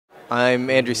I'm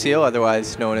Andrew Seale,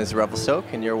 otherwise known as Revelstoke,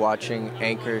 and you're watching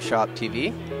Anchor Shop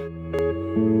TV.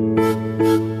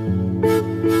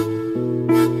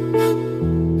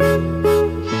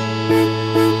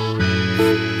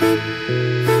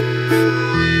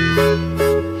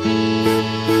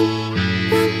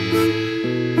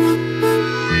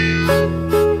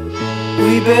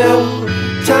 We built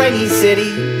tiny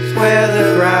cities where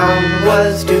the ground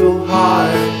was too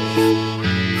hard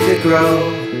to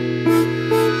grow.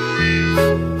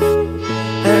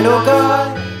 And oh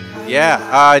God.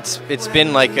 Yeah, it's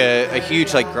been like a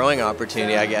huge growing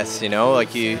opportunity, I guess, you know,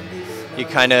 like you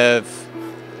kind of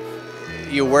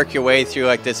work your way through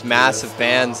like this mass of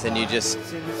bands, and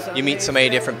you meet so many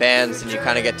different bands, and you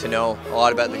kind of get to know a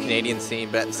lot about the Canadian scene,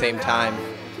 but at the same time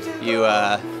you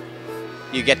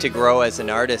get to grow as an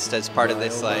artist as part of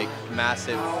this like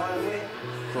massive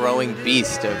growing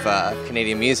beast of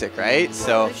Canadian music, right?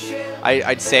 So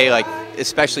I'd say, like,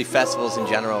 especially festivals in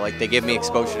general, like they give me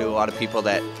exposure to a lot of people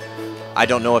that I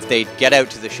don't know if they get out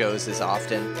to the shows as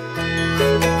often.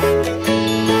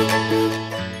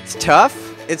 It's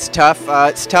tough. It's tough.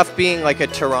 It's tough being like a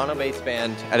Toronto-based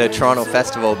band at a Toronto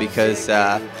festival because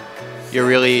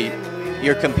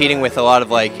you're competing with a lot of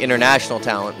like international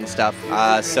talent and stuff.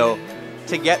 So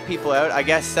to get people out, I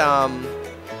guess I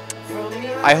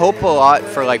hope a lot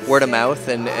for like word of mouth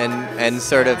and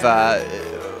sort of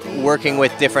working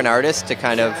with different artists to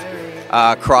kind of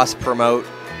cross promote.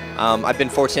 I've been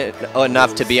fortunate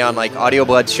enough to be on like Audio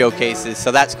Blood showcases,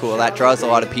 so that's cool. That draws a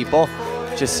lot of people.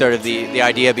 Just sort of the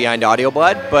idea behind Audio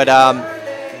Blood, but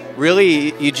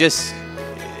really you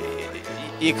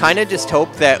kind of just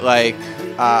hope that like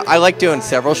I like doing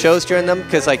several shows during them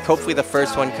because like hopefully the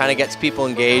first one kind of gets people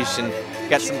engaged and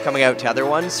gets them coming out to other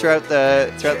ones throughout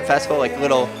the festival, like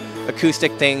little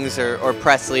acoustic things or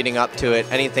press leading up to it,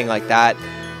 anything like that.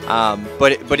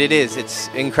 But it's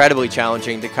incredibly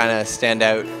challenging to kind of stand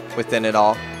out within it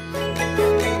all.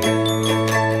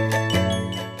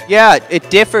 Yeah, it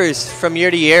differs from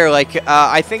year to year. Like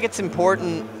I think it's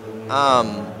important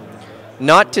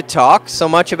not to talk so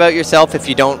much about yourself if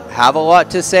you don't have a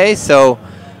lot to say. So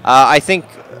I think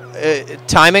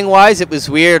timing-wise, it was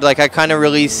weird. Like I kind of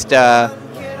released the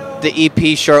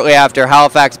EP shortly after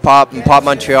Halifax Pop and Pop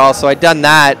Montreal, so I'd done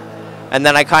that. And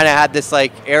then I kind of had this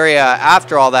like area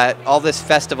after all that, all this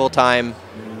festival time,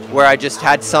 where I just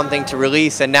had something to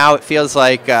release, and now it feels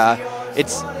like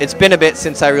it's been a bit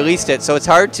since I released it, so it's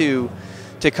hard to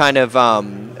kind of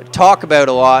talk about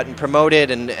a lot and promote it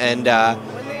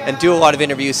and do a lot of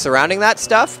interviews surrounding that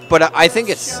stuff. But I think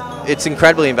it's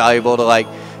incredibly invaluable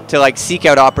to seek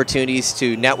out opportunities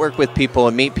to network with people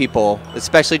and meet people,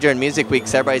 especially during music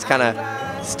weeks. Everybody's kind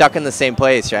of stuck in the same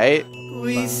place, right?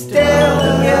 We still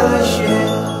give a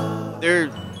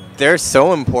shit. They're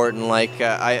so important. Like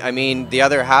I mean, the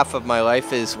other half of my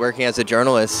life is working as a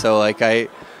journalist, so like I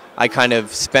kind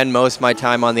of spend most of my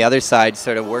time on the other side,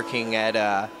 sort of working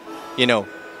at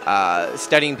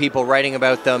studying people, writing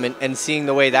about them, and seeing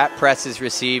the way that press is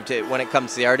received when it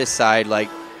comes to the artist side. Like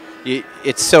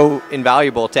it's so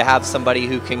invaluable to have somebody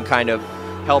who can kind of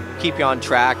help keep you on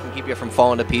track and keep you from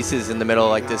falling to pieces in the middle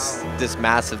of like this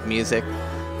massive music.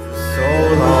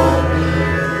 So long.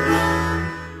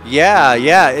 Yeah,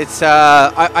 it's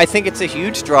I think it's a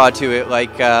huge draw to it.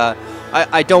 Like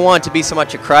I don't want it to be so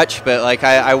much a crutch, but like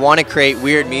I want to create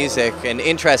weird music and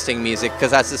interesting music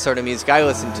because that's the sort of music I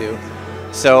listen to.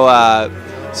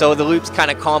 So the loops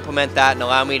kind of complement that and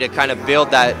allow me to kind of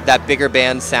build that bigger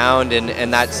band sound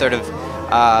and that sort of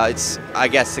it's, I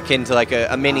guess, akin to like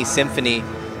a mini symphony,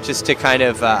 just to kind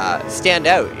of stand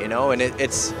out, you know. And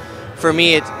it's for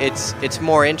me it's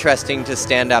more interesting to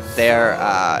stand up there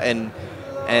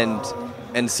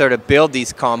and sort of build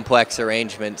these complex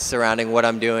arrangements surrounding what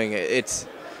I'm doing. It's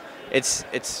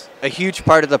a huge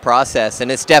part of the process,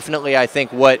 and it's definitely, I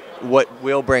think, what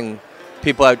will bring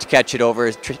people out to catch it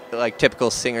over like typical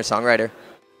singer-songwriter.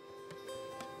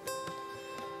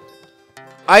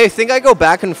 I think I go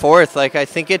back and forth. Like I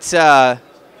think it's the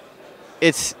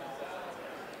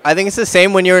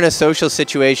same when you're in a social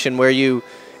situation where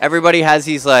everybody has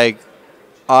these like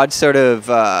odd sort of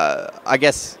I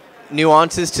guess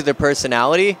nuances to their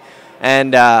personality,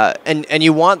 and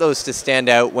you want those to stand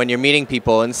out when you're meeting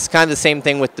people. And it's kind of the same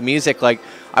thing with the music. Like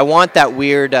I want that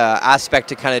weird aspect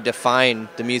to kind of define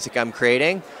the music I'm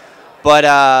creating. But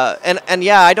and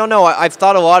yeah, I don't know. I've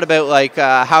thought a lot about like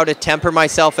how to temper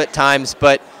myself at times,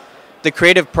 but the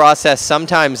creative process,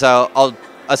 sometimes a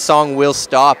song will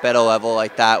stop at a level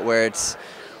like that where it's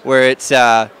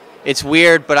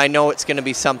weird, but I know it's going to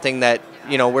be something that,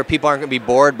 you know, where people aren't going to be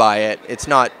bored by it. It's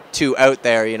not too out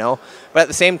there, you know. But at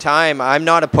the same time, I'm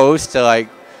not opposed to like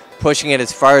pushing it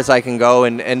as far as I can go,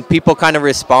 and people kind of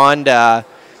respond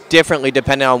differently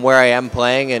depending on where I am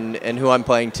playing and who I'm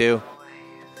playing to.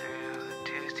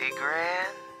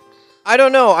 I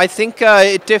don't know. I think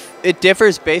it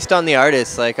differs based on the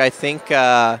artist. Like, I think,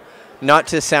 not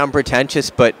to sound pretentious,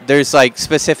 but there's like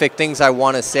specific things I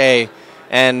want to say,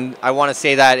 and I want to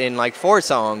say that in like 4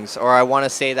 songs, or I want to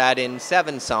say that in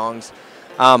 7 songs.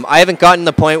 I haven't gotten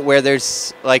to the point where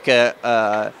there's like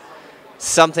a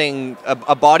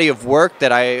body of work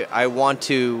that I want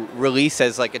to release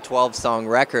as like a 12-song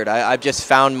record. I've just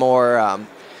found more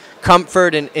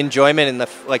comfort and enjoyment in the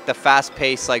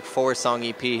fast-paced like 4-song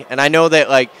EP. And I know that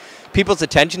like people's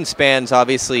attention spans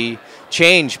obviously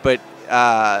change, but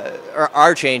or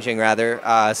are changing rather.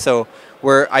 So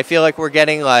I feel like we're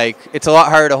getting like, it's a lot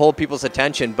harder to hold people's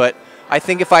attention. But I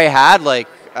think if I had like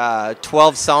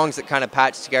 12 songs that kind of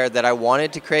patched together that I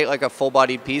wanted to create like a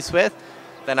full-bodied piece with,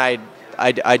 then I'd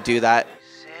do that.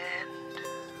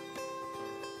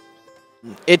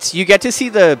 You get to see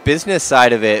the business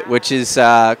side of it, which is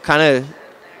kind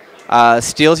of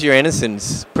steals your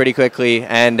innocence pretty quickly,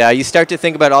 and you start to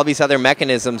think about all these other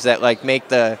mechanisms that like make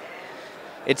the.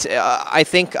 I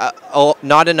think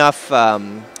not enough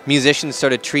musicians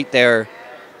sort of treat their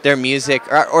music,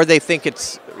 or they think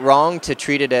it's wrong to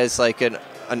treat it as like an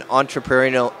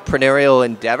entrepreneurial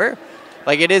endeavor.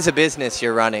 Like, it is a business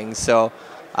you're running, so.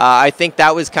 I think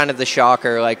that was kind of the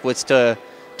shocker, like, was to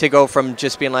go from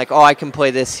just being like, oh, I can play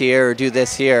this here or do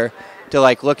this here, to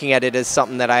like looking at it as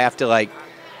something that I have to like,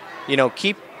 you know,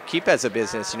 keep as a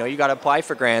business. You know, you got to apply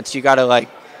for grants, you got to like,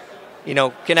 you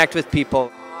know, connect with people.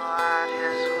 What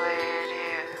is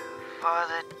waiting for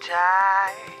the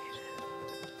tide?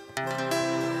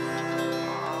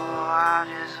 Oh, what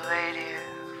is waiting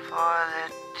for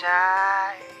the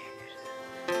tide?